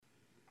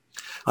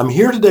I'm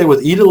here today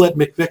with Idelette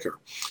McVicker.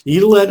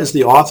 Idelette is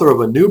the author of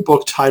a new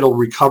book titled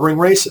Recovering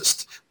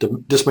Racist,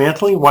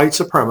 Dismantling White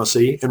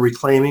Supremacy and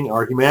Reclaiming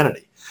Our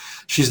Humanity.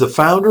 She's the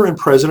founder and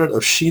president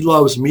of She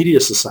Loves Media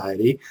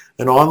Society,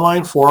 an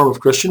online forum of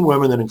Christian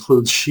women that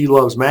includes She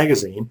Loves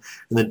Magazine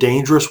and the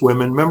Dangerous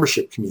Women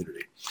membership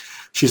community.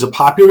 She's a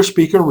popular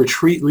speaker and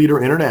retreat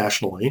leader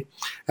internationally.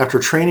 After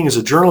training as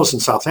a journalist in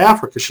South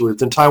Africa, she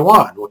lived in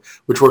Taiwan,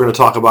 which we're going to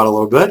talk about a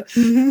little bit,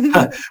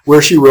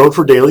 where she wrote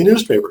for daily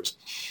newspapers.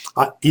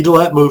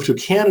 Idelette moved to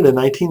Canada in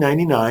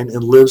 1999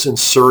 and lives in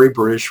Surrey,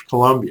 British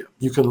Columbia.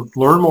 You can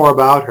learn more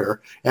about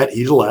her at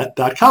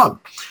idelette.com.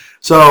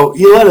 So,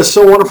 Idelette, it's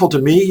so wonderful to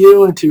meet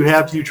you and to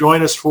have you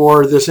join us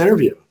for this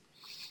interview.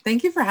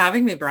 Thank you for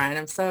having me,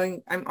 Brian.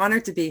 I'm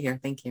honored to be here.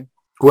 Thank you.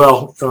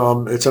 Well,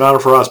 it's an honor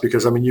for us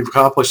because, you've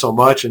accomplished so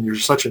much and you're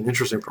such an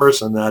interesting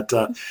person that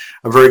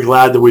I'm very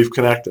glad that we've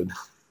connected.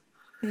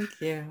 Thank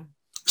you.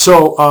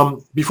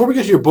 So before we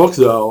get to your book,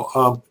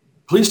 though,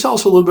 please tell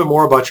us a little bit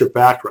more about your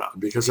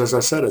background because, as I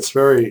said, it's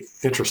very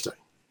interesting.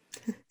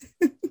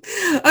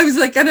 I was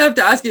going to have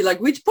to ask you,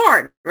 which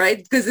part, right?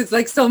 Because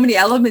it's so many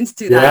elements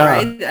to that,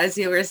 right? As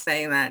you were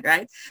saying that,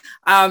 right?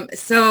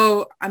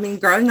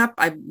 Growing up,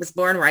 I was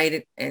born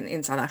right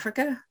in South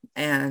Africa,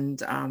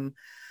 and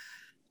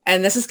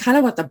this is kind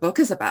of what the book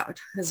is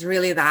about, is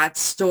really that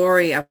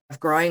story of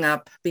growing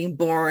up, being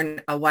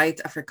born a white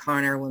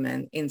Afrikaner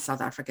woman in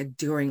South Africa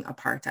during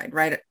apartheid,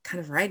 right?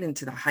 Kind of right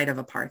into the height of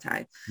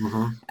apartheid.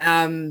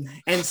 Mm-hmm.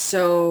 And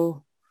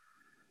so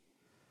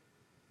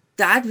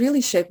that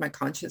really shaped my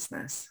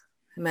consciousness,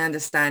 my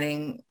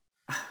understanding,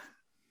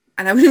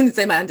 and I wouldn't even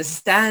say my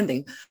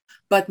understanding,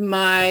 but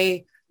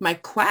my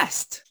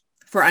quest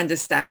for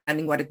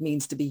understanding what it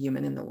means to be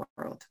human in the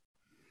world.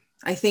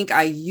 I think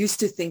I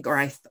used to think, or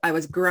I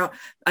was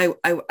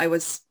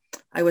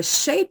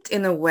shaped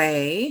in a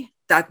way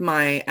that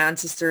my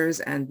ancestors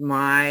and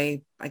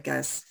my, I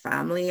guess,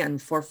 family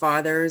and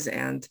forefathers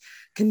and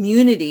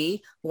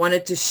community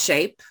wanted to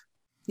shape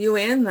you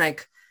in,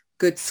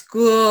 good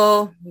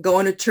school,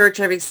 going to church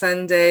every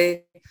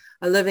Sunday,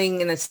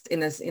 living in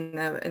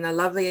a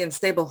lovely and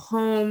stable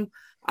home,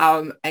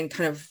 and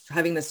kind of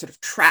having this sort of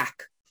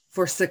track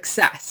for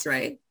success,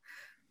 right?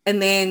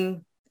 And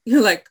then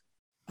you're like,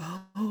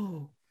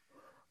 oh,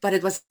 but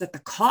it was at the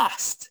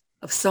cost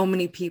of so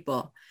many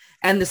people.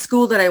 And the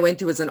school that I went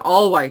to was an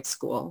all-white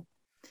school.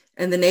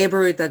 And the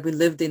neighborhood that we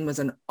lived in was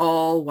an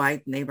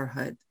all-white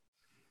neighborhood.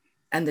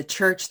 And the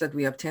church that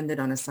we attended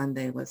on a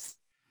Sunday was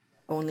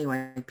only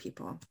white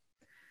people.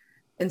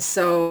 And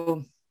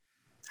so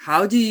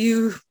how do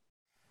you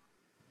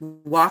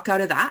walk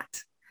out of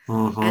that?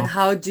 Uh-huh. And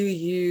how do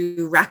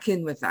you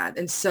reckon with that?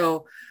 And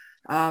so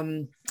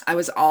I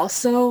was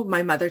also,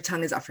 my mother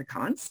tongue is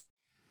Afrikaans.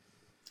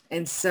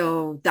 And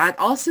so that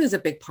also is a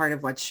big part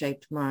of what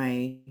shaped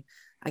my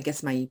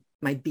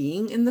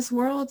being in this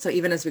world. So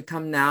even as we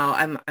come now,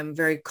 I'm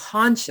very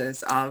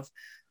conscious of,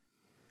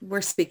 we're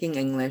speaking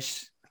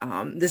English.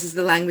 This is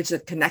the language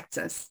that connects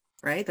us,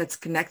 right? That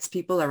connects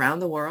people around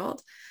the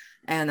world.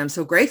 And I'm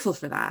so grateful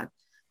for that.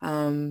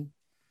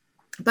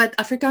 But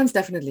Afrikaans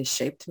definitely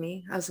shaped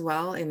me as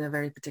well in a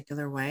very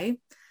particular way.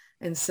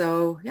 And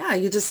so, yeah, I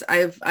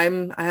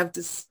have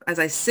this, as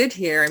I sit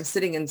here, I'm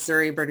sitting in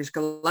Surrey, British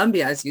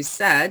Columbia, as you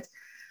said.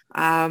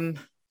 I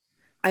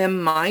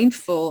am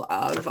mindful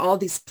of all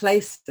these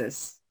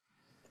places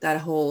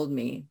that hold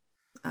me.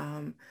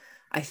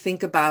 I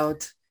think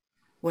about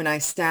when I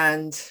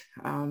stand,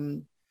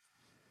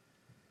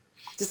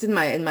 just in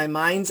my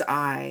mind's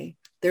eye,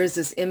 there's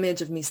this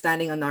image of me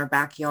standing in our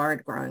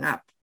backyard growing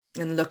up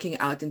and looking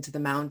out into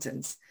the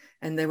mountains.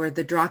 And they were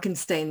the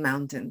Drakensberg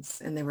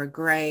Mountains, and they were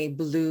gray,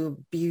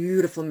 blue,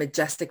 beautiful,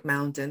 majestic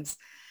mountains.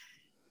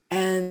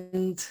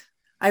 And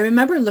I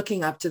remember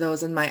looking up to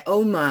those, and my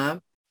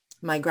Oma,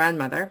 my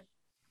grandmother,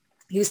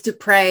 used to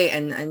pray,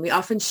 and we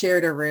often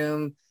shared a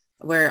room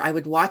where I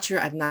would watch her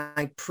at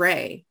night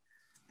pray.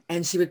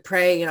 And she would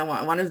pray,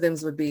 one of them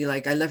would be I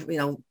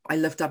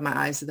lift up my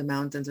eyes to the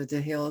mountains or to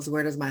the hills.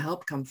 Where does my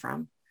help come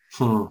from?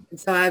 And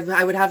so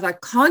I would have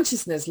that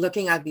consciousness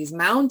looking at these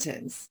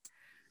mountains.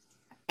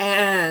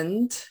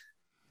 And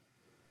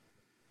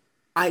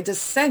I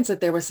just sensed that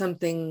there was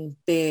something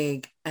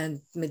big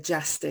and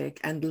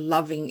majestic and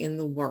loving in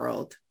the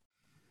world.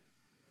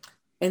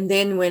 And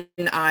then when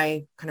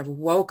I kind of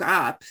woke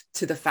up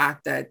to the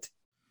fact that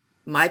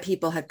my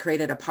people had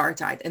created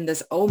apartheid, and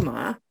this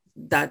Oma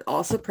that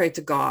also prayed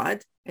to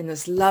God and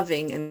was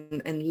loving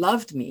and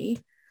loved me,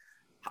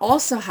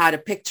 also had a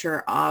picture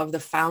of the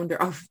founder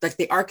of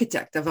the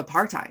architect of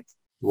apartheid.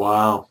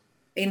 Wow.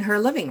 In her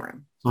living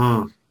room.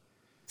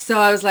 So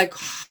I was like,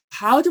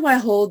 how do I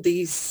hold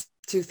these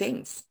two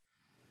things?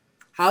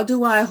 How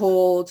do I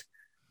hold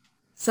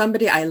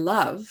somebody I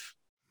love,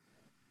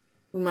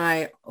 who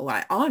I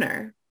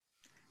honor,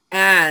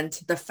 and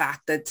the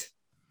fact that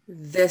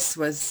this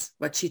was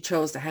what she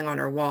chose to hang on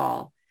her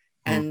wall,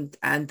 and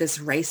this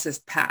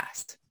racist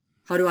past?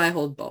 How do I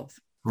hold both?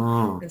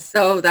 And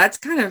so that's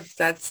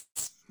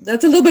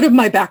a little bit of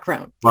my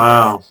background.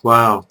 Wow.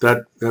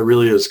 That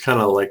really is kind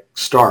of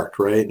stark,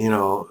 right?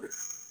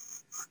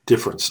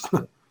 difference.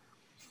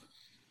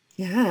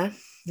 Yeah.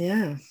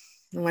 Yeah.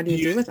 And what do Do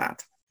you you do with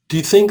that? do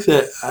you think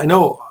that I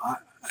know?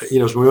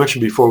 As we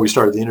mentioned before we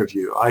started the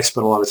interview, I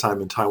spent a lot of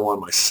time in Taiwan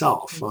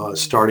myself, Mhm.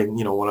 starting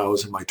when I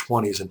was in my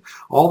 20s, and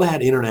all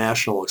that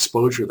international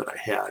exposure that I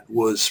had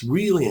was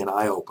really an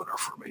eye opener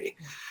for me.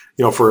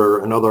 For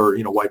another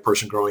white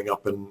person growing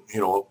up in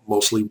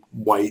mostly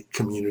white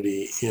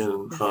community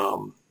in Yeah.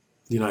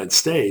 the United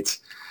States,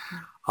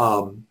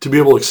 to be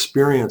able to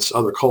experience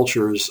other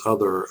cultures,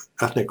 other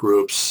ethnic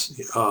groups,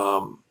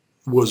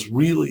 was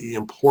really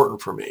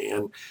important for me.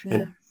 And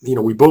Yeah.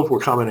 we both were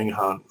commenting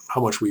on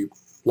how much we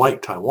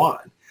like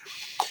Taiwan.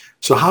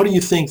 So how do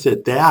you think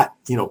that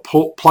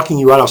plucking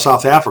you out of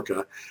South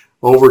Africa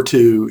over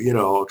to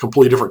a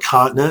completely different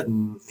continent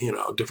and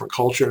different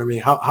culture and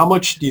everything, how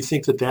much do you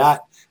think that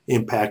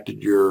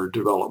impacted your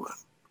development?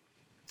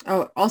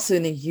 Oh, also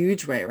in a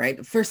huge way,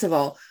 right? First of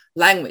all,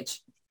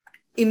 language.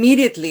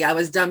 Immediately I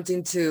was dumped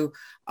into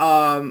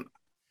um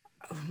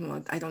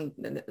I don't,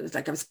 it's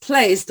like I was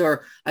placed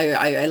or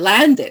I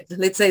landed,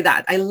 let's say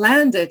that. I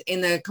landed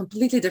in a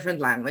completely different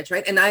language,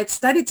 right? And I had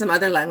studied some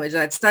other language.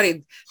 I'd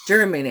studied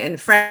German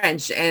and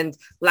French and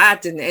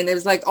Latin, and it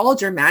was like all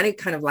Germanic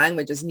kind of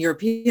languages and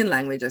European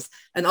languages.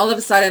 And all of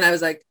a sudden I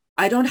was like,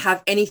 I don't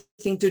have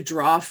anything to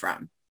draw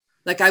from.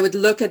 Like I would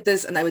look at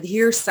this and I would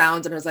hear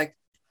sounds and I was like,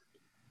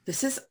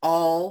 this is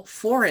all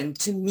foreign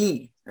to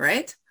me,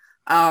 right?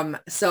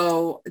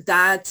 So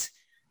that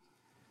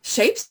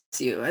shapes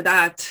you, and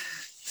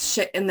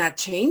that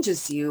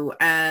changes you,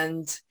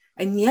 and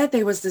yet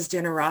there was this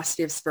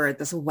generosity of spirit,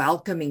 this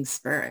welcoming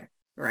spirit,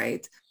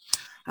 right?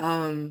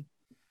 Um,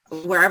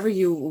 wherever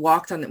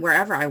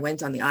I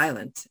went on the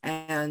island,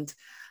 and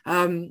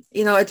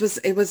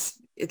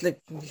it's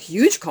like a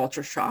huge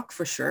culture shock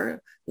for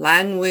sure.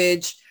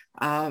 Language,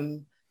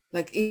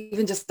 like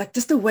even just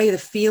the way, the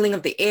feeling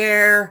of the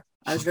air.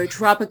 I was very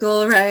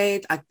tropical,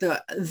 right? Like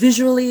the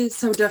visually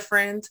so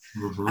different.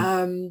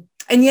 Hmm.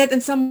 And yet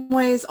in some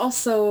ways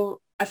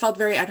also I felt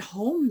very at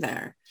home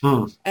there.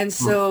 Hmm. And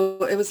Hmm.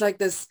 so it was like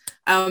this,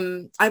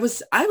 I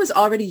was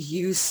already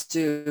used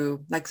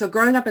to, like, so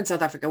growing up in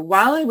South Africa,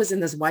 while I was in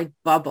this white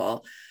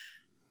bubble,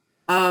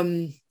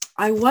 um,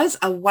 I was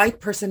a white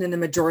person in a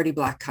majority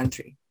Black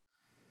country,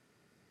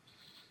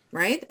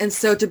 right? And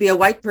so to be a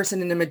white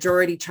person in a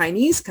majority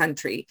Chinese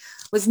country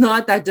was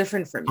not that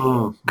different for me.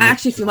 Hmm. I Hmm.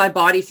 actually feel my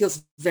body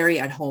feels very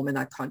at home in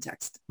that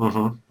context.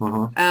 Hmm.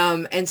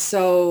 Hmm. And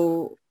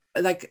so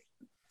like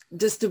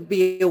just to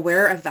be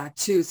aware of that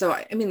too. So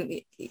I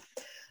mean,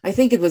 I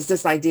think it was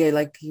this idea,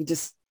 like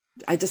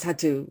I just had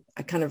to,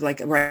 I kind of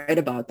like write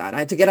about that. I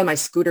had to get on my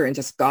scooter and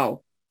just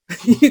go.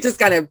 You just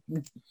kind of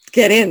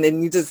get in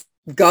and you just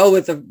go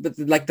with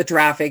like the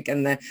traffic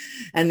and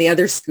the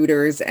other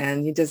scooters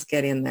and you just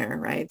get in there,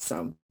 right?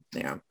 So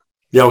yeah.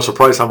 Yeah, I was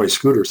surprised how many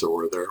scooters there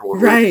were there when we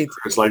were Right.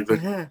 there. It's like they're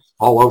Yeah.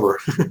 all over.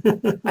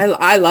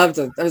 I loved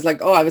it. I was like,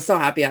 oh, I was so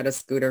happy I had a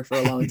scooter for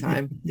a long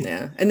time.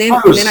 Yeah. And then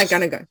Probably and then I was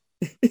kind of go.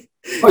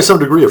 probably some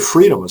degree of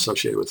freedom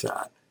associated with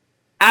that.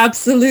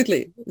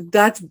 Absolutely.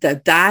 That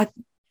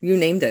you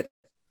named it.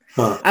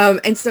 Huh.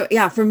 And so,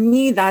 yeah, for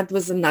me, that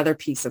was another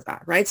piece of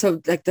that, right?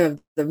 So like the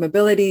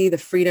mobility, the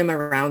freedom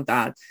around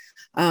that.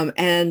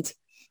 And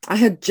I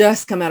had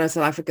just come out of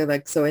South Africa.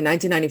 Like, so in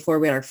 1994,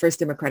 we had our first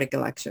democratic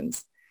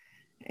elections.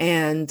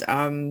 And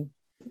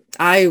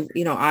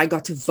I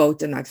got to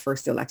vote in that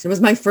first election. It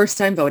was my first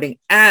time voting.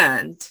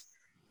 And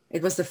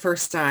it was the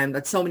first time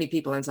that so many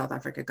people in South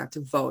Africa got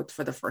to vote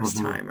for the first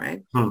Hmm. time,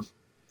 right? Hmm.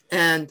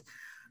 And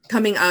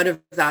coming out of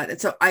that, and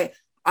so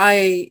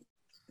I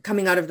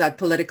coming out of that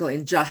political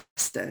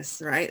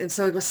injustice, right? And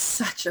so it was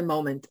such a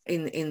moment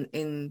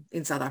in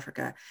South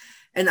Africa.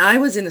 And I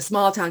was in a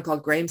small town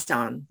called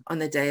Grahamstown on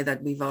the day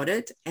that we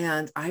voted.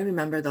 And I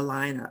remember the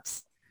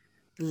lineups,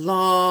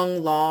 long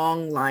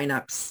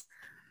lineups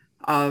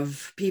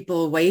of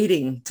people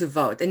waiting to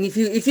vote. And if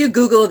you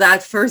Google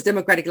that first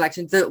democratic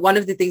election, one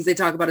of the things they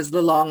talk about is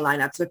the long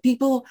lineups, but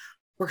people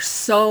were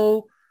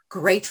so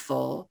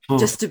grateful Hmm.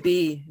 just to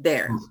be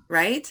there, Hmm.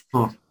 right?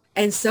 Hmm.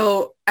 And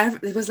so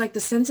it was like the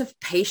sense of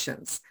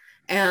patience,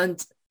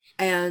 and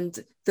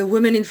the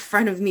women in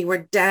front of me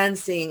were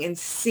dancing and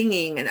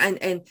singing,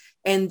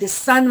 and the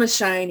sun was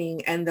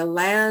shining, and the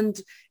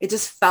land, it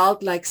just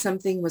felt like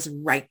something was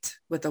right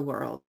with the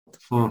world.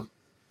 Hmm.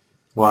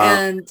 Wow.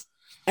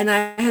 And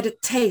I had a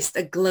taste,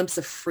 a glimpse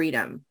of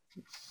freedom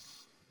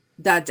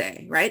that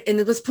day, right? And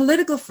it was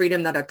political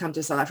freedom that had come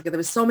to South Africa. There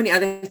was so many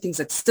other things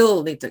that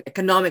still need to,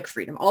 economic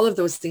freedom, all of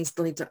those things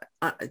still need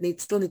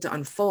to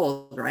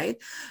unfold, right?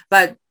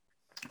 But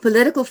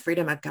political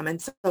freedom had come.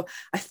 And so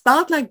I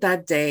felt like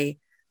that day,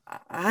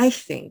 I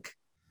think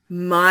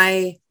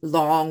my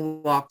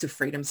long walk to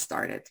freedom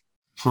started.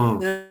 Hmm.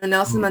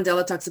 Nelson Hmm.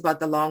 Mandela talks about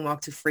the long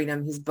walk to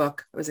freedom. His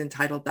book was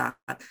entitled that.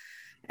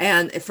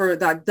 And for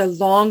that, the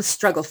long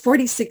struggle,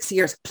 46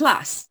 years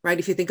plus, right?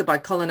 If you think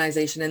about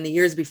colonization and the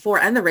years before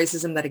and the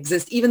racism that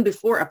exists even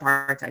before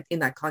apartheid in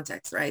that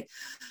context, right?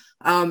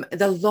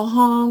 The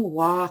long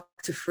walk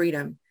to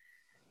freedom.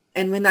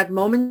 And when that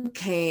moment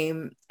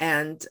came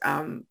and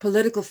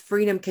political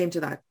freedom came to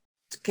that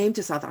came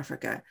to South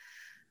Africa,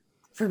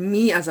 for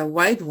me as a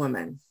white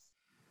woman,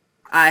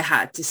 I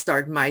had to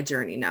start my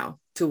journey now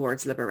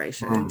towards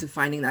liberation and to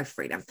finding that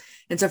freedom.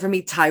 And so for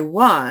me,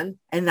 Taiwan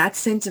and that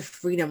sense of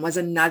freedom was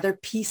another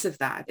piece of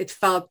that. It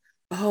felt,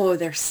 oh,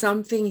 there's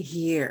something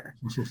here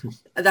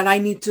that I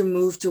need to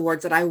move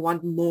towards, that I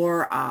want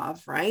more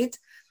of, right?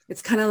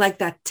 It's kind of like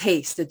that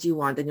taste that you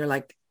want. And you're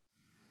like,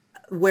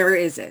 where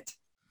is it?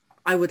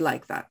 I would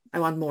like that. I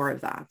want more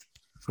of that.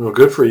 Well,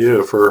 good for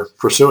you for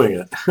pursuing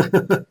it.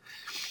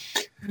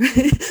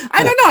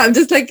 I don't know. I'm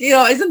just like,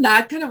 isn't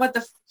that kind of what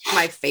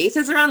my faith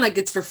is around? Like,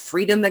 it's for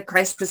freedom that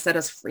Christ has set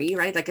us free,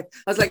 right? Like, I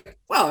was like,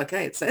 well,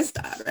 okay, it says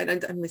that, right?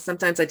 And I mean,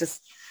 sometimes I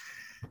just,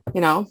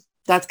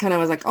 that's kind of,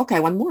 I was like, okay, I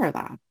want more of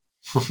that.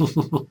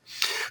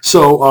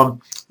 So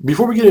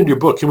before we get into your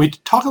book, can we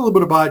talk a little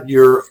bit about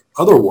your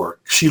other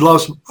work? She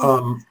Loves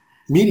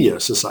Media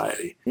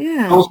Society.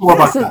 Yeah. Tell us more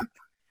about that.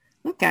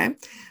 Okay.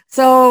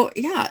 So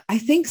yeah, I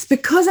think it's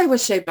because I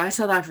was shaped by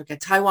South Africa,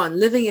 Taiwan,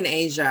 living in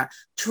Asia,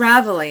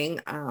 traveling.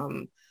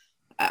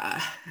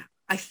 I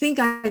think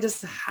I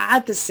just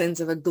had the sense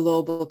of a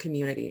global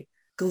community,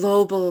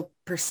 global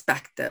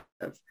perspective.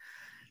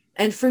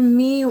 And for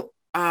me,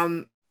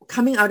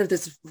 coming out of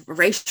this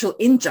racial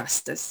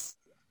injustice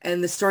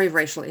and the story of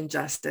racial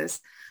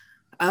injustice,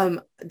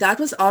 that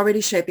was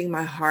already shaping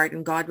my heart,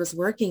 and God was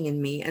working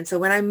in me. And so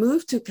when I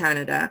moved to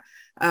Canada,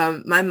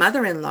 my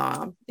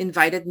mother-in-law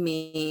invited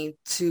me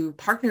to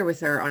partner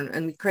with her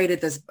and we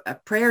created this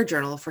prayer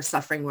journal for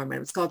suffering women. It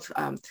was called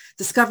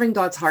Discovering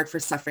God's Heart for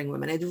Suffering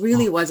Women. It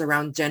really was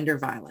around gender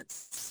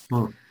violence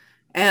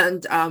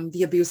and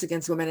the abuse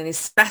against women, and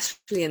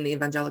especially in the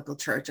evangelical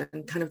church,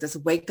 and kind of this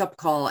wake-up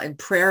call and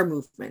prayer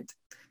movement.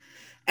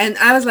 And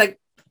I was like,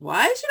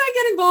 why should I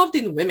get involved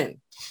in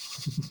women?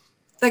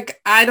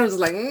 Like, I was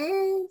like,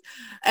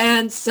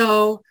 and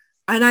so,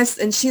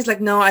 and she's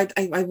like, no, I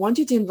want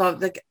you to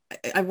involve, like,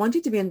 I want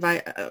you to be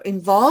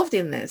involved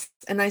in this.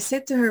 And I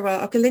said to her,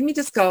 well, okay, let me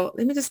just go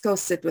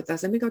sit with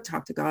us. Let me go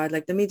talk to God.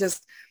 Like, let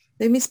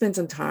me spend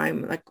some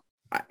time. Like,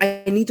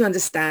 I need to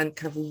understand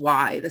kind of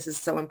why this is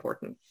so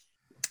important.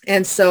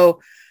 And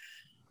so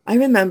I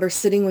remember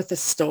sitting with the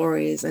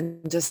stories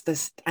and just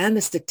and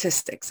the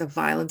statistics of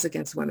violence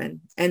against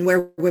women, and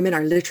where women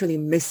are literally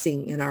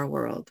missing in our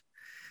world.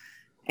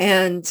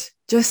 And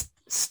just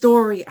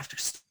story after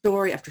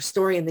story after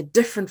story, and the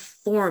different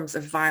forms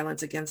of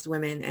violence against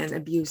women and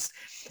abuse.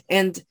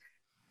 And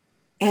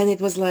it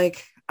was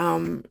like,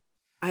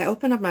 I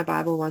opened up my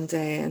Bible one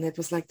day, and it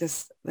was like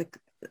this, like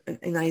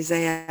in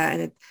Isaiah,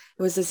 and it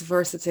was this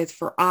verse that says,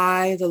 "For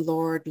I, the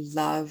Lord,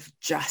 love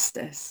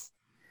justice."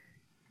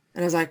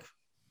 And I was like,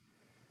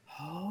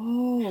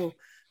 oh,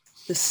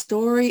 the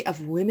story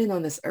of women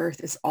on this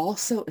earth is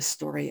also a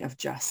story of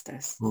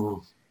justice.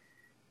 Mm.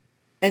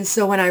 And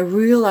so when I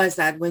realized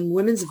that when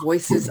women's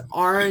voices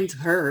aren't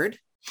heard,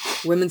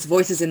 women's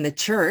voices in the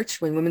church,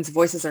 when women's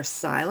voices are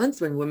silenced,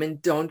 when women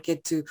don't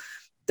get to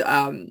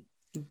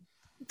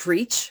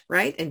preach,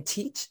 right, and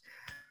teach,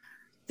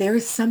 there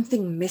is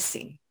something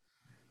missing.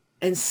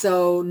 And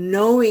so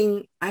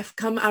knowing I've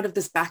come out of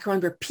this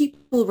background where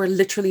people were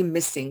literally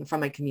missing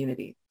from my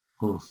community,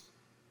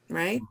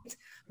 right,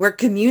 where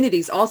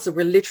communities also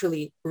were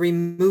literally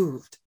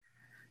removed.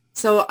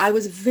 So I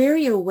was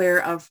very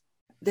aware of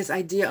this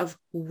idea of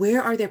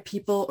where are there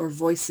people or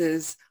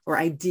voices or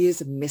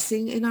ideas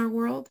missing in our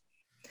world.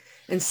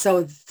 And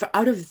so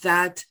out of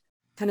that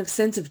kind of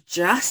sense of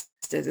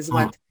justice is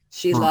what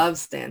She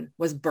Loves then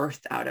was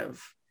birthed out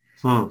of.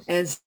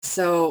 And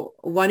so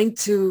wanting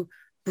to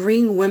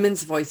bring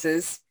women's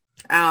voices,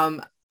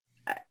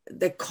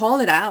 they call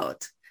it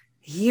out,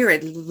 hear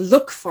it,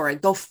 look for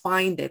it, go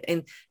find it,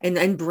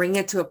 and bring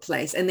it to a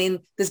place. And then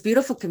this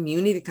beautiful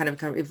community kind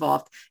of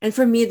evolved. And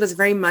for me, it was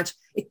very much,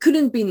 it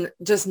couldn't be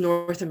just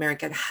North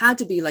America. It had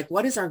to be like,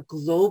 what is the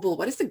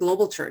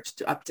global church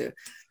up to?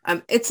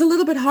 It's a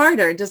little bit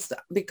harder just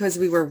because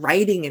we were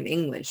writing in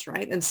English,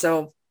 right? And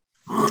so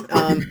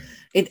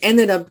it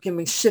ended up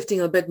shifting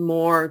a bit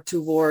more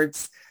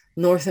towards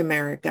North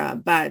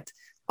America, but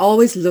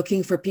always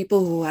looking for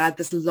people who had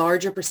this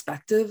larger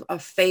perspective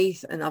of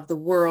faith and of the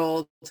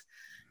world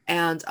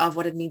and of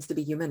what it means to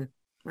be human,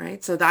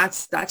 right? So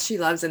that's She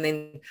Loves. And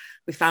then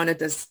we founded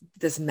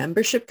this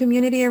membership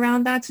community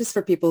around that, just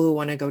for people who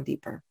want to go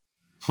deeper.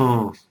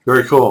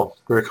 Very cool.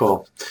 Very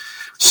cool.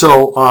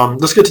 So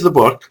let's get to the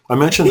book. I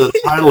mentioned the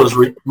title is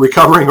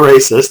Recovering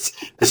Racists,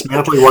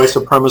 Dismantling White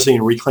Supremacy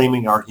and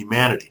Reclaiming Our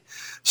Humanity.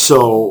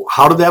 So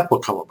how did that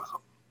book come about?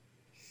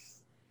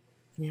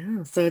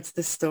 Yeah, so it's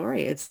this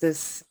story. It's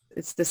this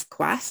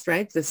quest,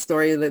 right? This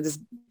story that is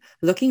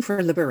looking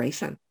for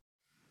liberation,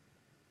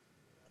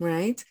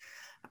 right?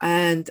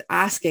 And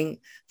asking.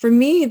 For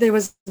me, there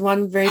was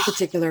one very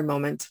particular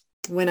moment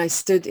when I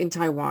stood in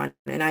Taiwan,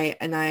 and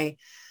I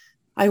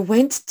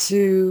went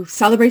to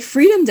celebrate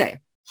Freedom Day.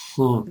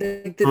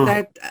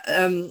 The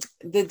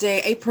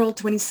day April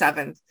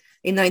 27th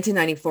in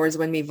 1994 is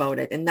when we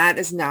voted, and that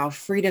is now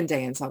Freedom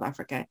Day in South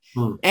Africa.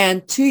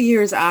 And 2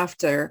 years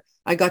after,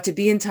 I got to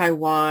be in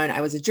Taiwan.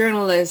 I was a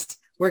journalist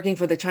working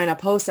for the China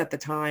Post at the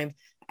time.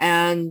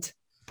 And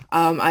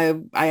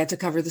I had to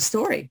cover the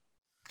story.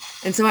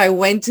 And so I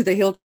went to the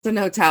Hilton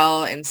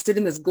Hotel and stood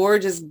in this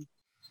gorgeous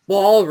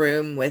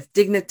ballroom with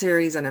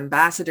dignitaries and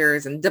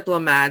ambassadors and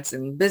diplomats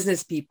and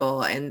business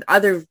people and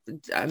other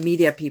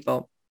media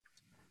people.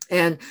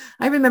 And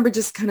I remember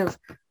just kind of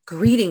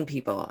greeting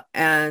people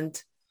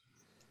and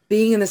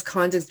being in this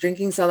context,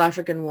 drinking South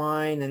African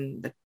wine,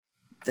 and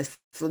the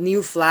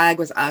new flag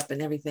was up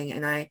and everything.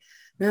 And I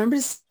remember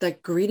just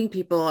like greeting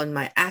people and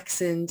my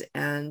accent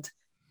and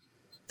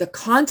the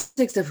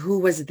context of who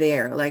was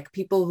there, like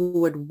people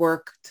who had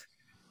worked.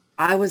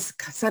 I was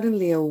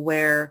suddenly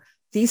aware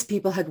these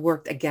people had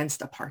worked against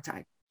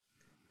apartheid.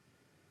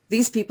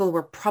 These people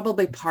were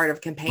probably part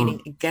of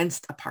campaigning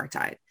against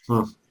apartheid.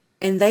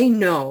 And they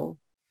know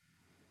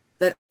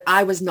that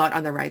I was not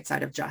on the right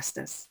side of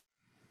justice.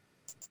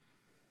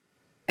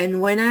 And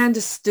when I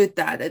understood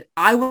that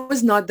I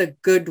was not the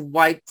good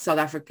white South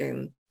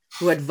African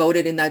who had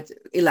voted in that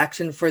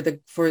election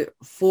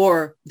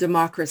for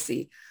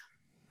democracy,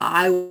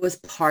 I was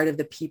part of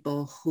the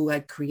people who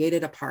had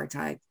created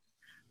apartheid,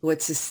 who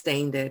had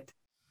sustained it.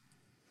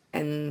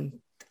 And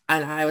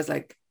I was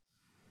like,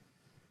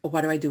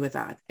 what do I do with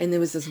that? And there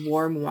was this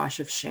warm wash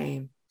of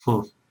shame.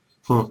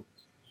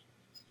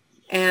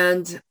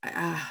 And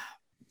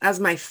as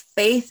my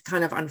faith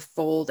kind of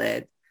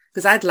unfolded,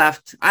 because I'd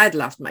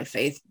left my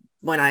faith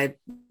when I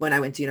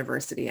went to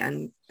university,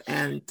 and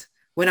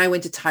when I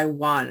went to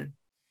Taiwan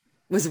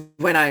was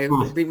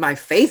when my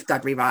faith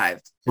got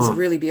revived. It was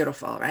really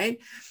beautiful, right?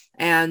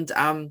 And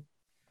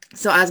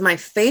so as my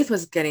faith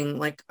was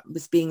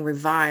being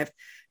revived,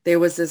 there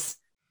was this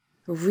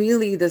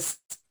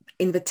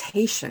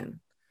invitation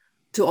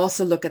to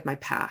also look at my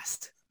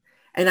past.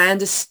 And I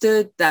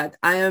understood that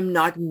I am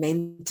not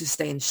meant to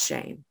stay in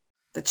shame,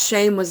 that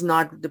shame was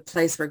not the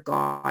place where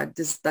God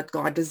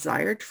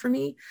desired for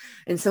me.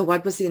 And so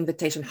what was the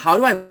invitation? How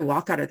do I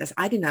walk out of this?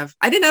 I didn't have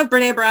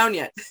Brene Brown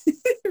yet,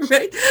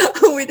 right?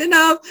 We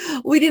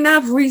didn't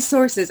have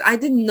resources. I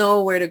didn't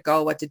know where to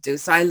go, what to do.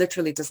 So I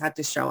literally just had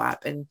to show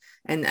up and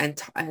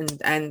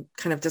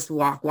kind of just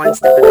walk one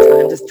step at a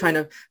time, just trying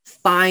to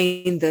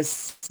find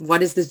this,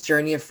 what is this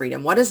journey of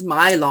freedom? What is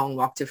my long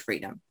walk to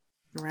freedom?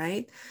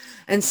 Right.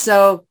 And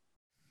so,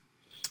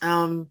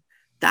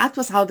 that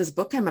was how this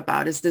book came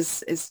about,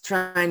 is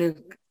trying to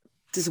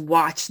just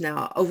watch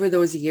now over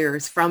those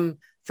years from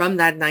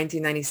that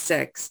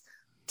 1996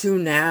 to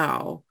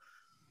now,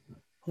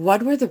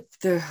 what were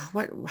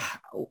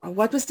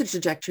what was the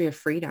trajectory of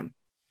freedom?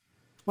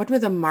 What were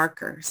the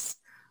markers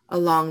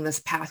along this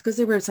path? Because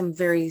there were some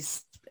very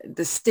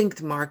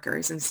distinct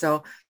markers. And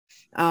so,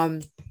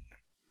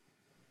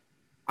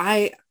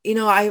 I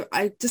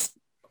just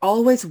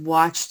always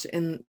watched,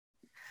 and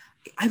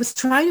I was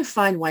trying to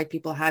find white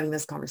people having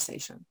this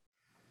conversation,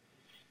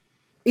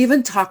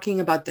 even talking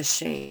about the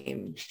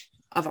shame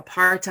of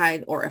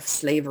apartheid or of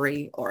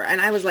slavery, and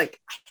I was like,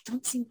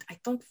 I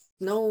don't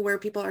know where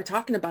people are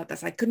talking about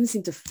this. I couldn't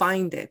seem to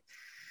find it.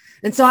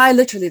 And so I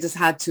literally just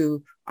had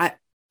to,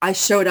 I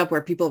showed up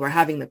where people were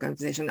having the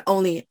conversation.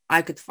 Only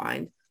I could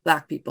find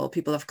Black people,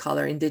 people of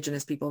color,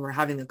 Indigenous people were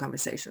having the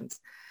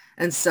conversations.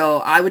 And so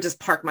I would just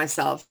park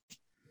myself,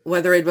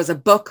 whether it was a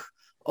book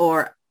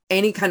or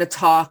any kind of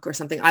talk or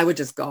something, I would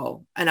just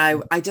go. And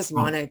I just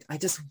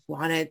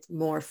wanted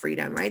more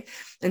freedom. Right.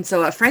 And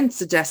so a friend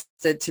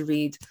suggested to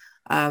read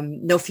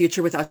No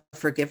Future Without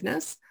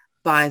Forgiveness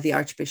by the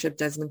Archbishop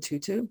Desmond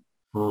Tutu.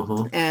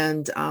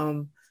 And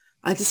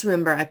I just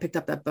remember I picked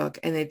up that book,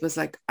 and it was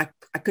like, I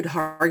could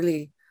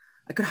hardly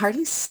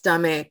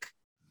stomach.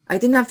 I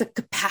didn't have the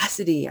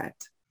capacity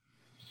yet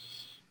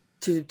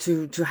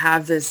to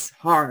have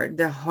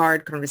the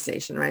hard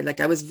conversation, right?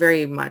 Like I was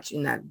very much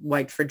in that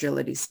white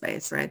fragility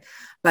space, right?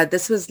 But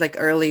this was like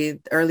early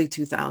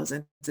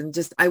 2000s, and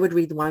just I would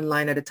read one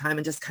line at a time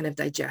and just kind of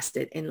digest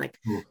it, and like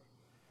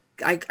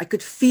I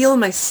could feel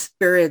my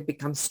spirit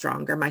become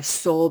stronger, my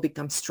soul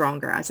become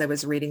stronger as I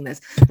was reading this,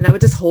 and I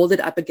would just hold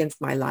it up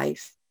against my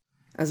life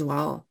as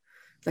well,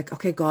 like,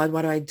 okay, God,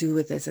 what do I do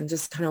with this? And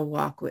just kind of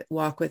walk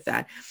with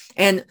that.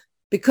 And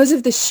because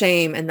of the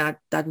shame and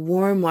that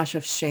warm wash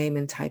of shame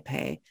in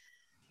Taipei,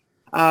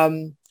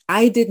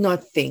 I did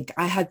not think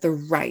I had the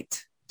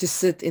right to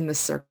sit in the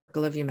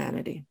circle of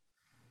humanity.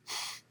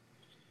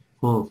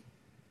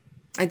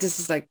 I just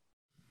was like,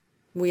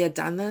 we had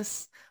done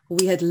this.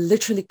 We had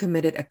literally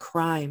committed a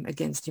crime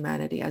against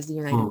humanity, as the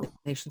United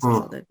Nations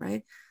called it,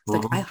 right?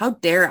 It's like, how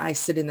dare I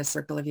sit in the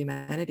circle of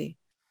humanity?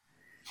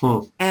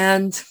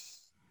 And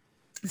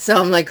so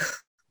I'm like,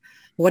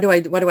 what do I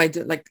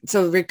do? Like,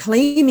 so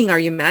reclaiming our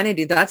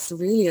humanity, that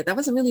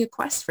wasn't really a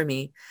quest for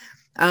me.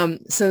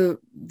 So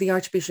the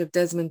Archbishop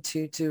Desmond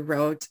Tutu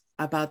wrote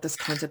about this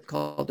concept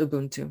called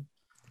Ubuntu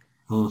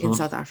in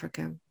South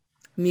Africa,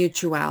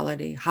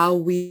 mutuality, how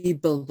we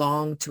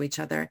belong to each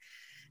other,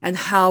 and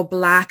how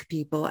Black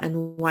people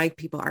and white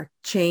people are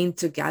chained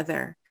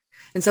together.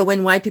 And so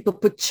when white people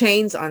put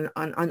chains on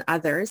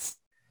others,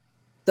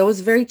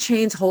 those very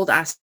chains hold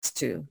us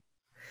too.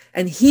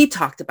 And he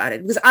talked about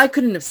it because I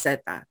couldn't have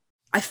said that.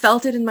 I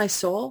felt it in my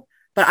soul,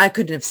 but I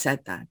couldn't have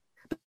said that.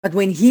 But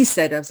when he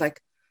said it, I was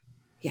like,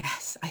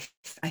 yes,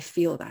 I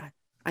feel that.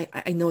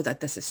 I know that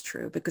this is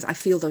true because I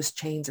feel those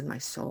chains in my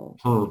soul.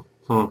 Hmm.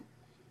 Hmm.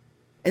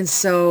 And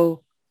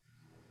so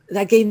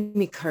that gave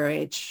me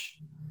courage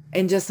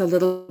and just a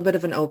little bit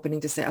of an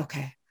opening to say,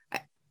 okay,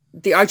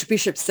 the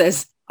Archbishop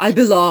says, I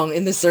belong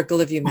in the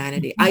circle of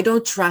humanity. I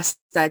don't trust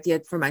that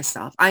yet for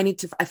myself. I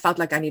felt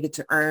like I needed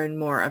to earn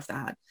more of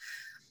that.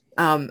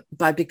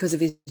 But because of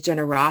his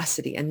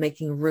generosity and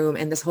making room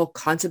and this whole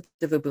concept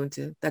of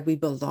Ubuntu, that we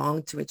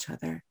belong to each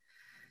other,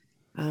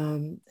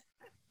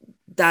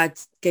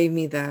 that gave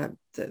me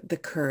the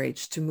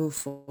courage to move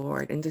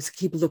forward and just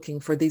keep looking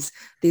for these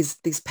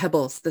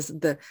pebbles,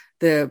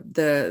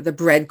 the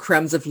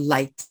breadcrumbs of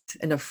light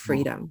and of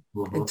freedom,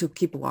 Mm-hmm. and to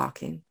keep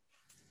walking.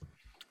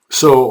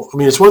 So, I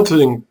mean, it's one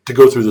thing to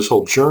go through this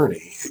whole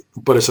journey,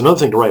 but it's another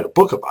thing to write a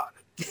book about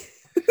it,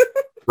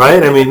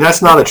 right? I mean,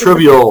 that's not a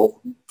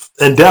trivial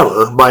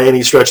endeavor by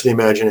any stretch of the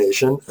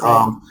imagination.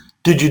 Right.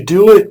 Did you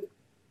do it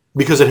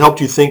because it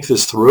helped you think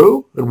this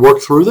through and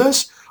work through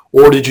this?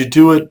 Or did you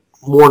do it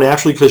more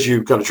naturally because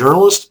you've got a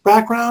journalist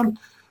background?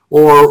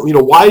 Or,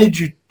 why did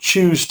you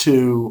choose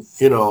to,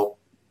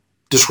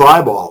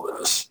 describe all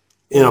this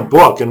in a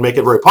book and make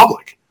it very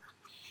public?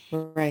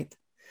 Right.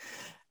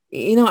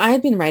 I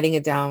had been writing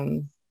it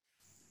down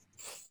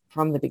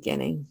from the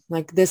beginning.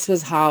 Like this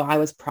was how I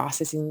was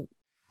processing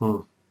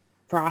what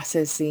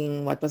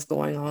was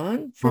going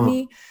on for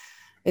me.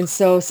 And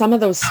so some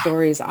of those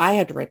stories I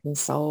had written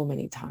so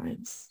many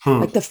times.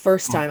 Like the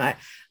first time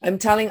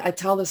I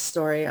tell the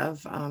story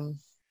of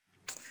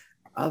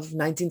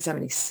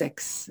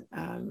 1976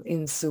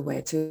 in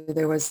Soweto.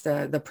 There was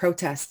the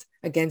protest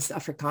against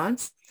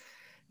Afrikaans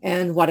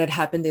and what had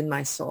happened in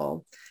my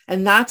soul.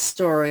 And that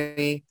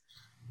story,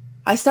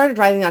 I started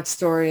writing that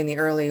story in the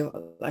early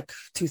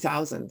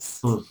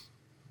 2000s.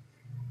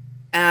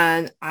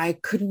 And I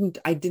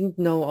didn't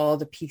know all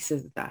the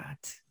pieces of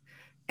that.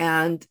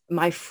 And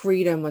my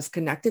freedom was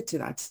connected to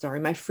that story.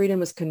 My freedom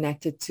was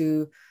connected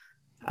to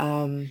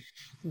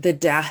the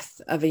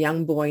death of a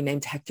young boy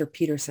named Hector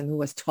Peterson, who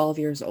was 12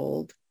 years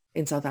old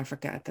in South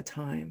Africa at the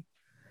time.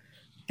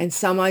 And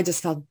somehow I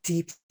just felt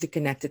deeply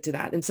connected to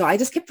that. And so I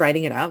just kept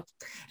writing it out.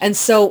 And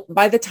so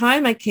by the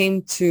time I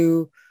came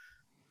to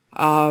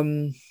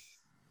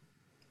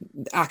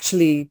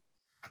actually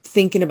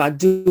thinking about,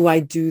 do I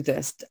do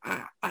this?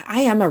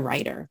 I am a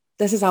writer.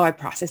 This is how I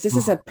process. This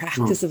is a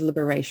practice of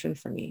liberation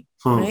for me,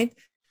 right?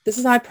 This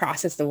is how I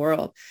process the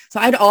world. So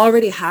I'd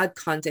already had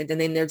content.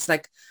 And then there's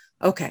like,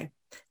 okay,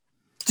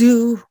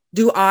 do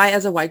I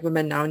as a white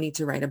woman now need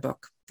to write a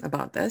book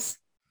about this?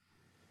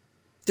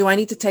 Do I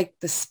need to take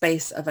the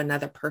space of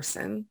another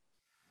person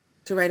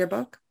to write a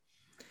book?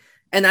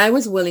 And I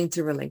was willing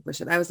to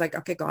relinquish it. I was like,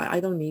 okay, God, I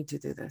don't need to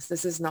do this.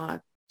 It's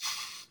not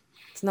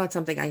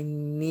something I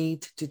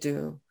need to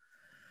do.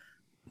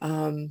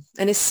 And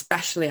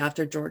especially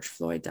after George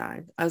Floyd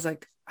died, I was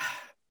like,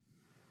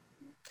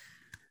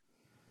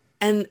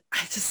 and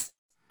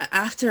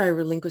after I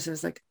relinquished it, I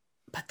was like,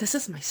 but this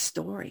is my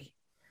story.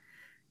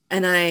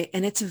 And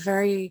it's a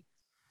very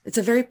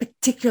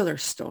particular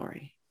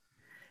story.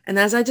 And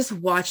as I just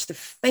watched the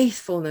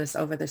faithfulness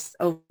over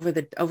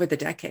the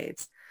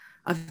decades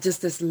of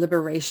just this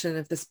liberation,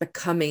 of this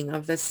becoming,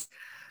 of this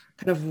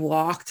kind of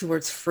walk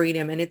towards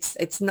freedom. And I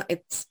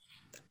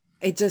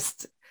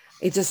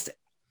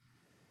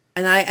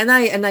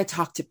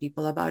talk to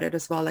people about it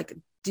as well. Like,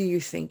 do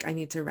you think I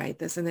need to write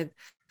this? And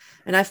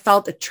I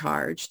felt a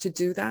charge to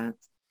do that.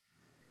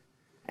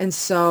 And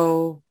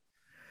so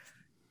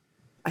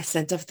I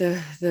sent off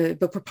the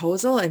book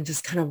proposal and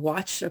just kind of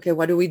watched, okay,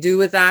 what do we do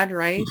with that,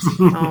 right?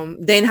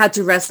 Then had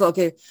to wrestle,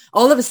 okay,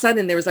 all of a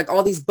sudden there was like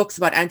all these books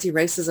about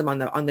anti-racism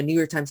on the New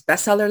York Times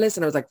bestseller list.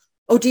 And I was like,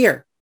 oh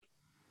dear,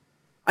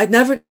 I'd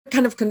never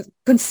kind of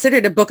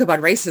considered a book about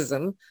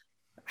racism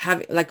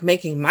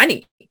making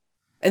money.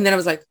 And then I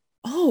was like,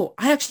 oh,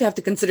 I actually have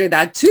to consider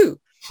that too.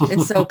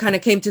 And so kind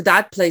of came to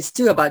that place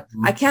too about,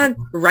 I can't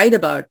write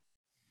about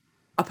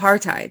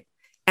apartheid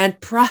and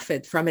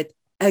profit from it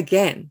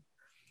again.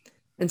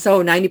 And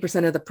so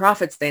 90% of the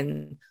profits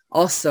then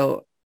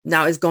also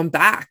now is gone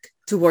back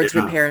towards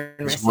repair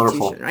and restitution,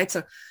 wonderful. right?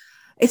 So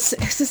it's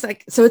just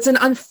like, so it's an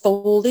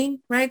unfolding,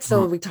 right?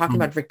 So we're talking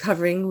about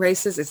recovering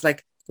races. It's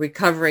like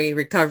recovery.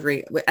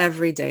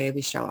 Every day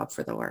we show up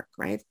for the work,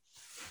 right?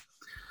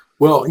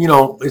 Well,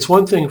 it's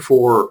one thing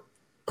for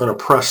an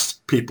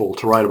oppressed people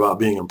to write about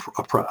being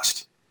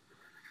oppressed.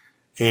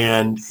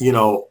 And,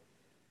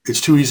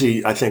 it's too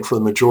easy, I think, for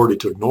the majority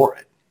to ignore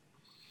it,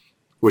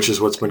 which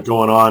is what's been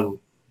going on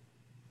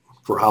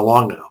for how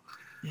long now?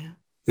 Yeah.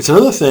 It's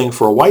another thing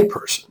for a white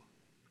person,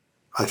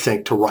 I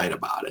think, to write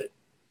about it,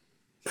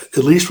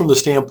 at least from the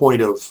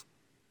standpoint of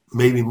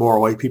maybe more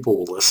white people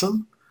will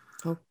listen.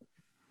 Oh.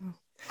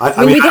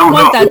 I mean, we don't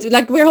want that.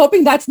 Like, we're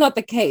hoping that's not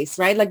the case,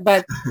 right? Like,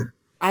 but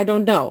I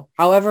don't know.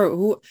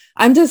 However,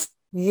 I'm just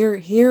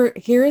here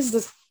is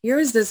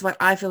this what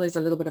I feel is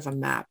a little bit of a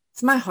map.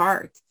 It's my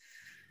heart.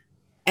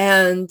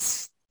 And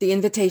the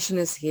invitation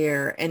is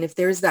here. And if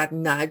there's that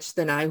nudge,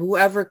 then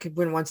whoever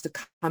wants to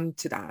come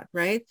to that,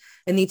 right?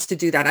 And needs to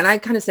do that. And I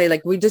kind of say,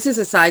 like, this is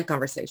a side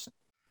conversation.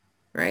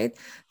 right?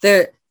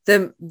 The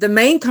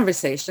main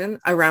conversation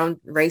around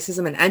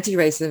racism and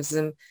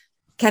anti-racism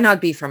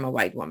cannot be from a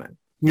white woman.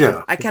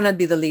 Yeah. I cannot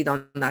be the lead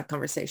on that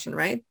conversation,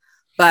 right?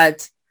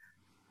 But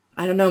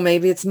I don't know,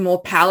 maybe it's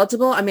more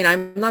palatable. I mean,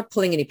 I'm not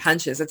pulling any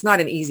punches. It's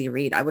not an easy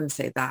read. I wouldn't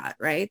say that,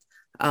 right?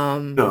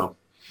 No.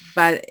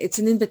 But it's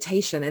an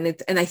invitation.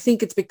 And I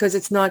think it's because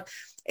it's not,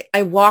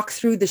 I walk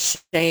through the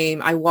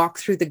shame. I walk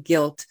through the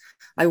guilt.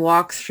 I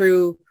walk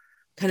through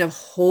kind of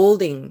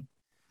holding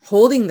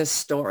the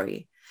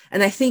story.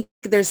 And I think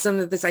there's some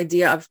of this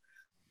idea of,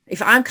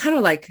 if I'm kind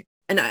of like,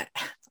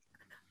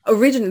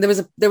 originally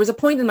there was a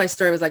point in my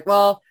story, I was like,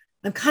 well,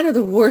 I'm kind of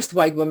the worst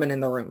white woman in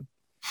the room.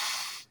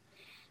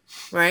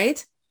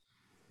 Right.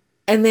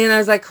 And then I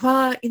was like,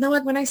 well, you know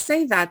what, when I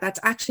say that, that's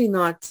actually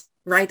not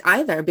right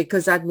either,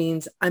 because that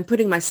means I'm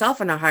putting myself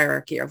in a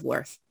hierarchy of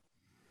worth.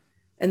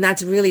 And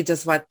that's really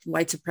just what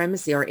white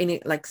supremacy or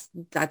any like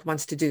that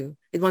wants to do.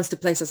 It wants to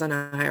place us on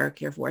a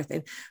hierarchy of worth.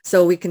 And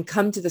so we can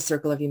come to the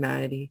circle of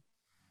humanity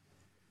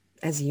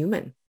as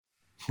human,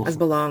 as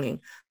belonging.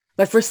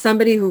 But for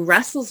somebody who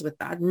wrestles with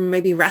that,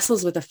 maybe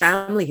wrestles with a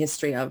family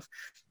history of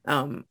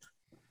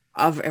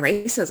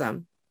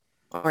racism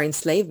or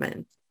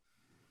enslavement,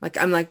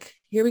 I'm like,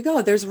 here we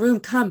go. There's room.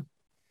 Come.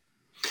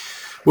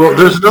 Well,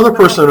 there's another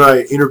person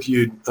I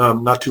interviewed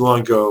not too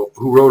long ago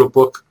who wrote a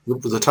book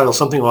with the title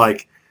something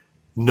like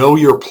Know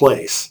Your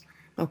Place,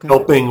 Okay.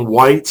 helping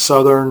white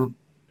Southern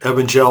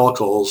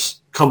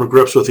evangelicals come to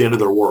grips with the end of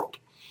their world.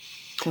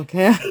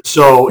 Okay.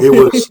 So it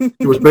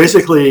was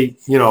basically,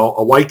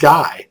 a white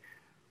guy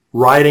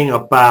writing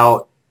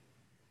about,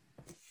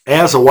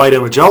 as a white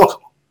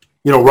evangelical,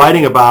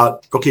 writing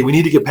about, okay, we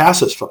need to get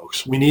past this,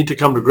 folks. We need to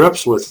come to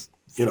grips with,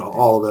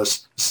 all of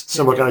this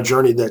similar kind of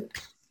journey that,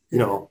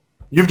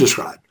 you've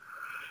described.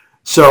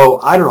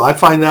 So I don't know. I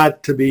find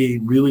that to be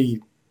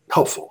really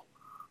helpful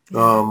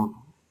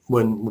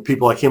when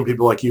people like him,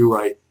 people like you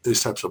write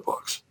these types of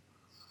books.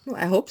 Well,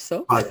 I hope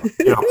so.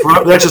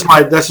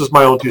 That's just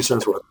my own 2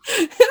 cents worth.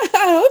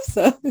 I hope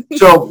so.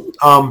 So,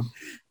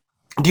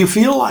 do you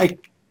feel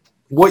like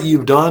what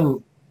you've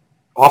done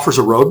offers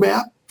a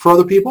roadmap for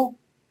other people?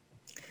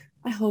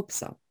 I hope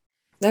so.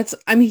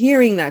 I'm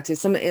hearing that too.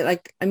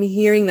 I'm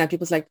hearing that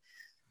people's like,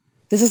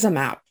 this is a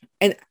map.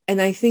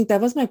 And I think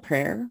that was my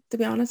prayer, to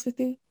be honest with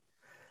you.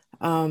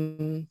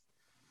 That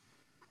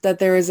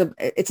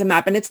it's a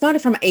map, and it's not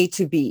from A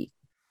to B.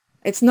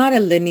 It's not a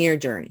linear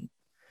journey.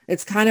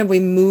 It's kind of,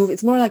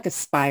 it's more like a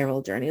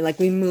spiral journey. Like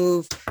we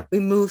move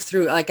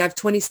through, like I have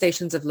 20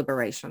 stations of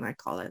liberation, I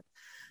call it.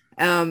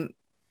 And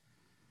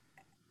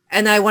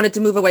I wanted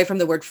to move away from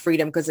the word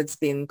freedom because it's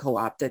been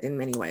co-opted in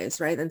many ways.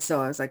 Right. And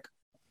so I was like,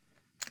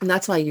 and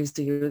that's why I used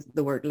to use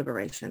the word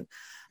liberation.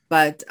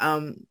 But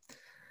so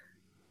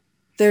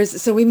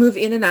we move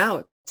in and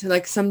out.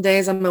 Like some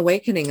days I'm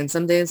awakening, and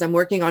some days I'm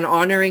working on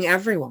honoring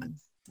everyone.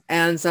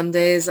 And some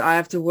days I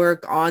have to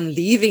work on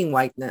leaving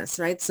whiteness,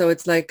 right? So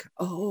it's like,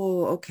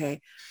 oh,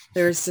 okay.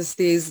 There's just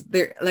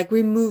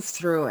we move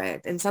through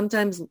it. And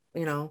sometimes,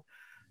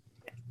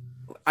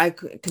 I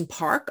can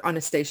park on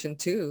a station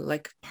too,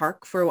 like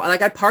park for a while.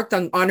 Like I parked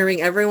on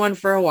honoring everyone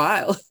for a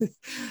while.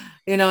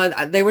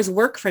 There was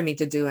work for me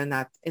to do in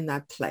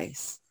that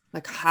place.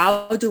 Like,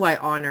 how do I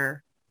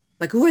honor?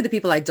 Like, who are the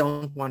people I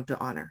don't want to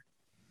honor?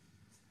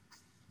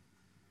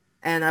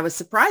 And I was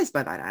surprised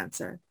by that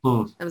answer.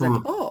 I was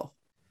like, oh,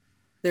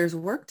 there's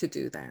work to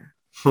do there.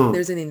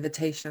 There's an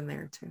invitation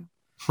there too.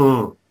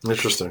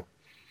 Interesting.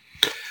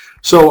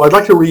 So I'd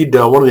like to read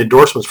one of the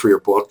endorsements for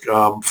your book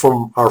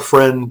from our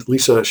friend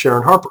Lisa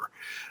Sharon Harper.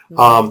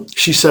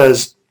 She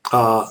says,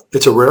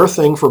 it's a rare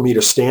thing for me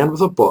to stand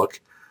with a book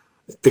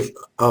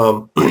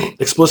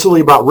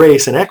explicitly about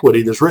race and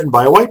equity that's written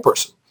by a white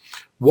person.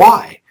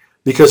 Why?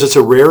 Because it's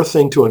a rare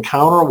thing to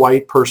encounter a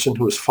white person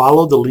who has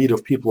followed the lead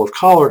of people of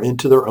color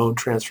into their own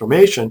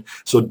transformation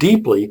so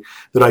deeply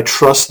that I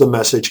trust the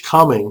message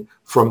coming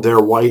from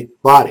their white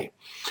body.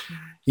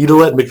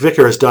 Idelette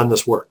McVicker has done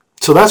this work.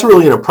 So that's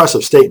really an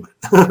impressive statement.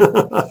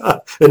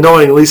 And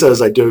knowing Lisa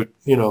as I do,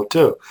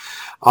 too.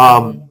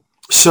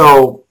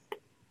 So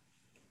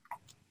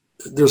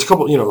there's a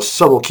couple,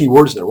 several key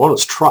words in there. One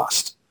is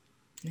trust.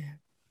 Yeah.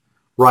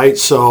 Right?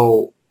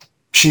 So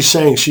she's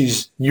saying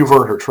you've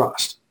earned her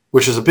trust,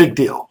 which is a big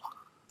deal.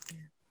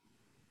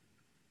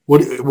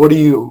 How do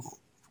you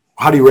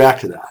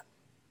react to that?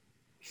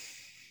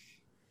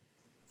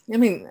 I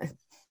mean,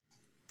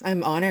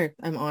 I'm honored.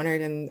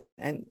 And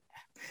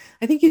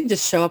I think you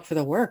just show up for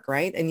the work,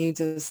 right? And you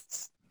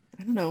just,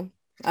 I don't know.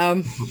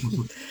 I'm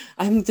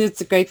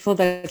just grateful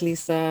that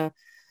Lisa,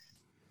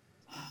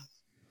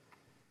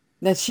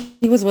 that she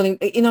was willing.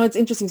 It's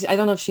interesting. I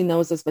don't know if she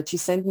knows this, but she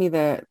sent me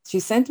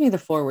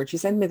the forward. She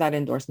sent me that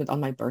endorsement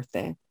on my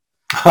birthday.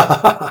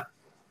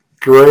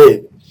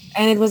 Great.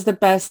 And it was the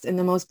best and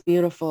the most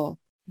beautiful,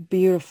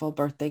 beautiful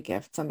birthday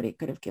gift somebody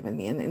could have given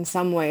me. And in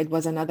some way, it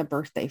was another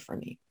birthday for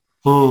me.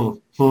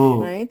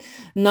 Right?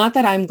 Not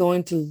that I'm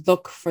going to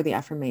look for the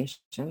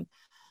affirmation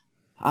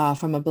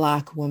from a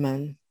Black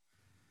woman,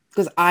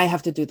 because I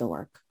have to do the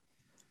work.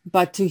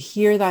 But to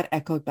hear that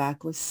echoed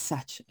back was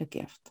such a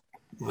gift.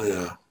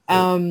 Yeah.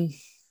 Um,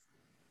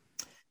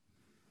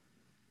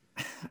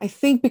 I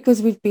think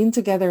because we've been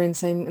together in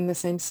the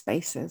same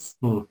spaces,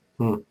 Hmm.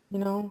 Hmm. you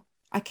know,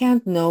 I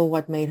can't know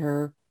what made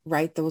her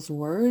write those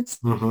words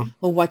Mm-hmm.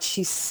 or what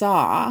she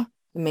saw,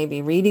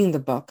 maybe reading the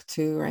book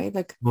too, right?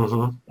 Like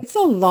Mm-hmm. it's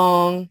a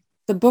long,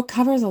 the book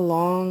covers a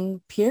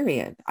long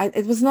period.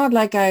 It was not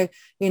like I,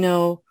 you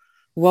know,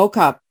 woke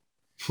up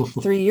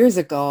 3 years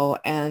ago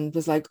and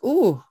was like,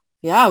 ooh,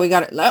 yeah, we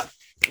got it.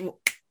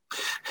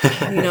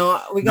 You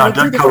know, we got No, to it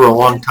do does this. cover a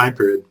long time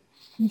period.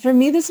 For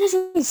me, this was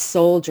a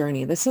soul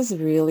journey. This is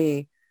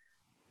really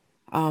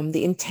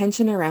the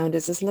intention around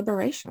this is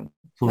liberation.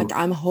 Hmm. Like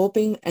I'm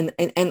hoping,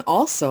 and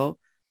also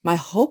my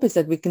hope is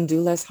that we can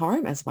do less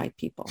harm as white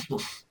people.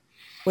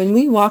 When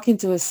we walk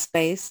into a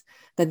space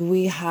that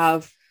we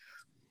have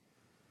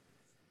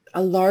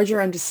a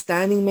larger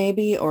understanding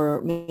maybe,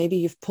 or maybe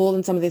you've pulled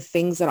in some of the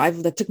things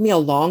that took me a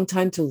long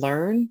time to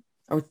learn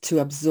or to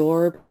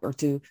absorb or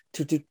to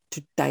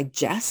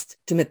digest,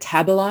 to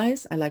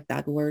metabolize. I like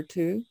that word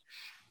too,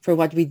 for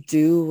what we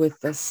do with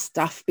the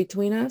stuff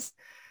between us.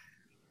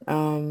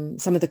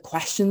 Some of the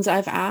questions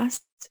I've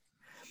asked.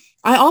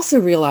 I also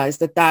realized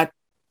that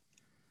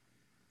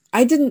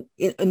I didn't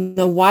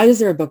know, why is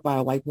there a book by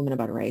a white woman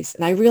about race?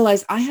 And I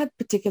realized I had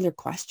particular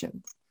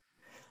questions.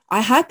 I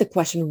had the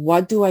question,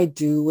 what do I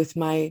do with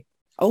my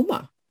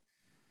Oma?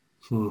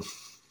 Hmm.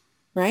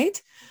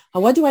 Right?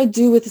 What do I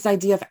do with this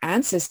idea of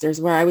ancestors,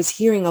 where I was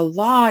hearing a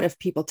lot of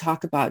people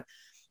talk about,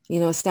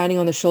 you know, standing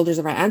on the shoulders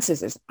of our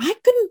ancestors. I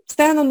couldn't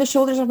stand on the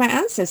shoulders of my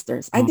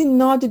ancestors. I Hmm. didn't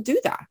know how to do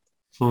that.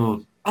 Hmm.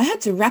 I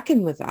had to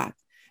reckon with that.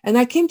 And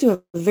I came to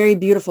a very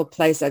beautiful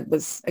place that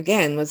was,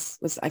 again, was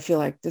I feel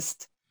like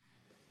just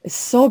is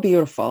so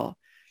beautiful.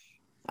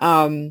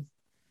 Um,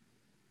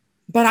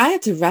 but I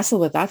had to wrestle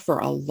with that for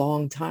a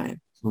long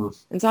time. Hmm.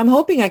 And so I'm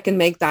hoping I can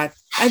make that.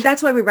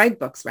 That's why we write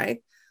books,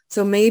 right?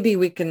 So maybe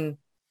we can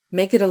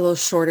make it a little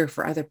shorter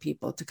for other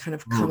people to kind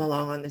of Hmm. come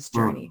along on this Hmm.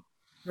 journey,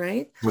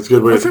 right? That's a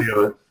good way Or to for, think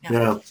of it. yeah.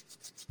 Yeah.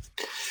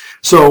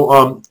 So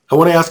I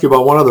want to ask you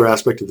about one other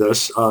aspect of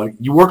this.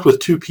 You worked with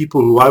two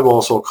people who I've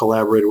also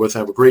collaborated with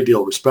and have a great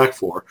deal of respect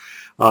for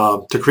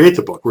to create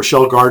the book,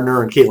 Rochelle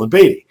Gardner and Caitlin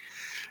Beatty.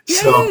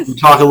 So can you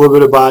Yes. talk a little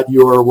bit about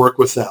your work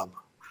with them?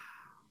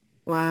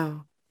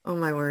 Wow. Oh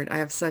my word. I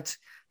have such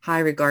high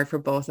regard for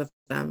both of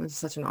them. It's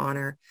such an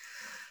honor.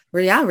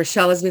 Well, yeah,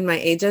 Rochelle has been my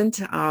agent.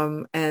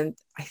 And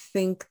I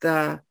think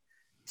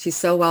she's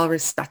so well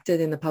respected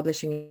in the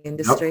publishing Yep.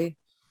 industry.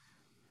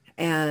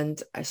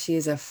 And she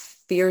is a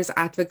fierce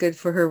advocate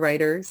for her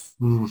writers,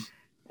 Mm.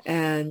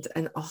 and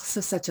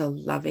also such a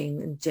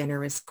loving and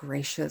generous,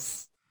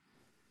 gracious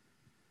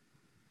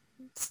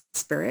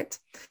spirit.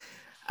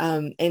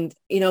 And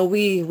you know,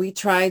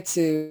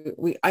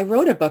 I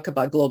wrote a book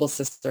about global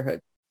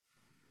sisterhood,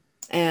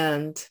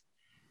 and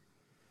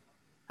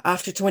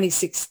after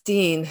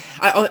 2016,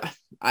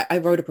 I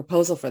wrote a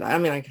proposal for that. I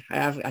mean,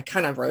 I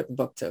kind of wrote the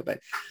book too, but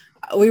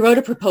we wrote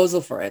a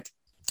proposal for it.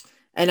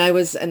 And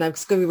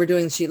we were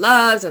doing She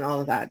Loves and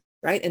all of that.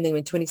 Right. And then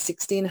when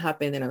 2016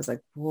 happened, and I was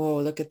like, whoa,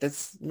 look at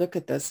this,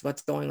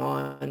 what's going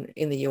on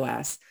in the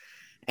US.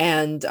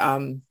 And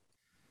I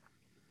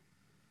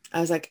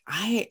was like,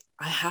 I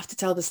have to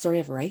tell the story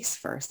of race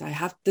first. I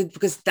have to,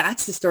 because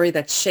that's the story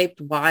that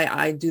shaped why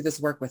I do this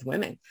work with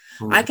women.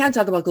 I Mm. can't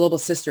talk about global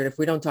sisterhood if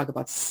we don't talk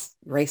about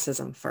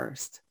racism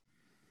first.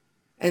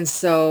 And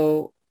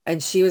so,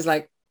 and she was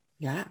like,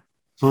 yeah,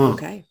 Mm.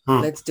 okay,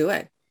 Mm. let's do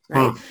it.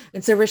 Right. Mm.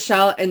 And so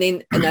Rochelle, and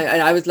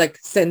I was like,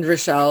 send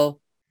Rochelle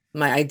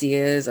my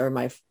ideas or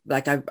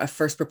a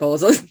first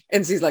proposal.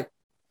 And she's like,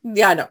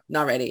 yeah, no,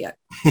 not ready yet.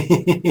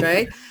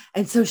 Right.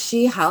 And so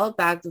she held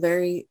back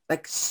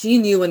she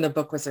knew when the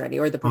book was ready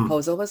or the Mm.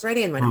 proposal was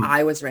ready and when Mm.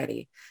 I was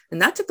ready. And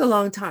that took a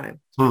long time.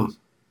 Mm.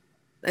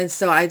 And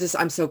so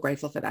I'm so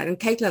grateful for that. And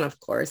Caitlin, of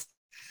course,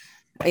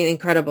 an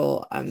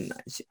incredible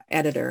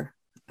editor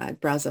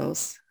at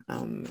Brazos.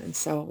 And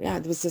so,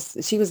 yeah,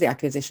 she was the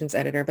acquisitions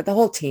editor, but the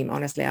whole team,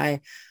 honestly, I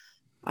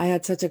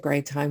had such a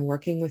great time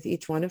working with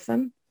each one of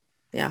them.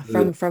 Yeah.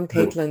 Good. From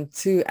Good. Caitlin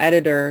to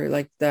editor,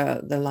 like the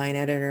line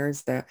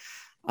editors,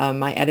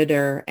 my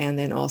editor, and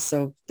then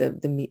also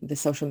the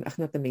social,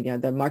 not the media,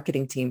 the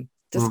marketing team,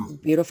 just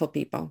Mm. beautiful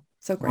people.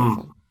 So Mm.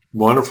 grateful.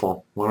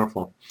 Wonderful.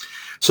 Wonderful.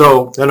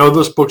 So I know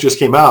this book just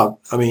came out.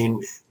 I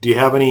mean, do you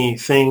have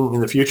anything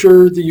in the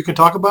future that you can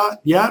talk about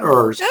yet,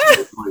 or is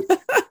it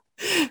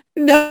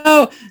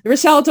No,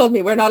 Rochelle told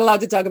me we're not allowed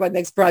to talk about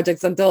next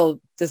projects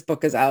until this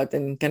book is out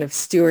and kind of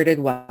stewarded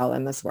well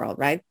in this world,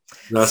 right?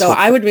 that's So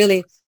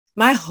fine?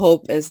 my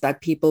hope is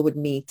that people would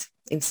meet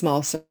in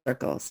small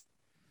circles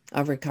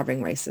of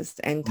recovering racists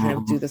and kind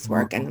of do Mhm. this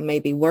work Mhm. and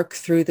maybe work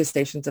through the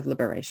stations of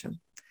liberation.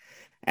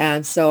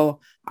 And so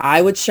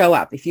I would show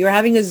up. If you're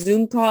having a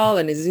Zoom call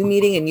and a Zoom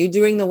meeting and you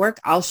doing the work,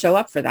 I'll show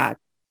up for that.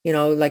 You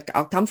know, like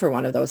I'll come for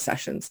one of those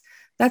sessions.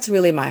 That's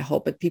really my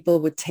hope, that people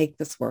would take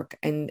this work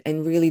and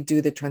really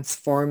do the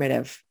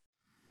transformative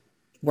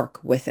work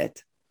with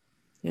it,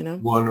 you know?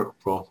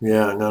 Wonderful.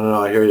 Yeah. No.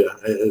 No. I hear you.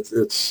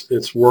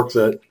 It's work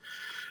that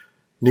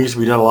needs to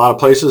be done a lot of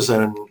places,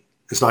 and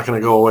it's not going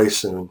to go away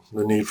soon,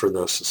 the need for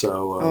this.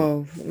 So,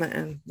 Oh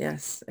man,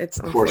 yes, it's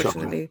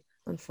unfortunately.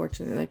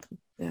 unfortunately, like,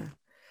 yeah,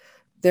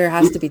 there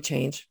has to be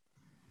change.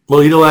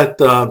 Well, Idolette,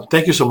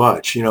 thank you so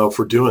much,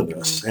 for doing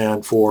this Mm.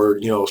 and for,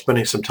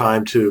 spending some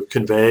time to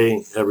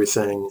convey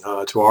everything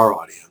to our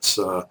audience.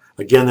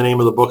 Again, the name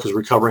of the book is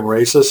Recovering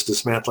Racist,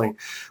 Dismantling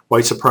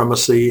White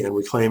Supremacy and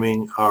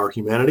Reclaiming Our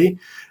Humanity.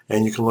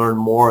 And you can learn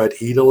more at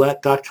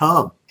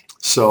idolette.com.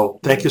 So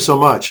thank you so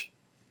much.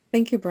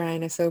 Thank you,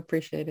 Brian. I so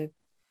appreciate it.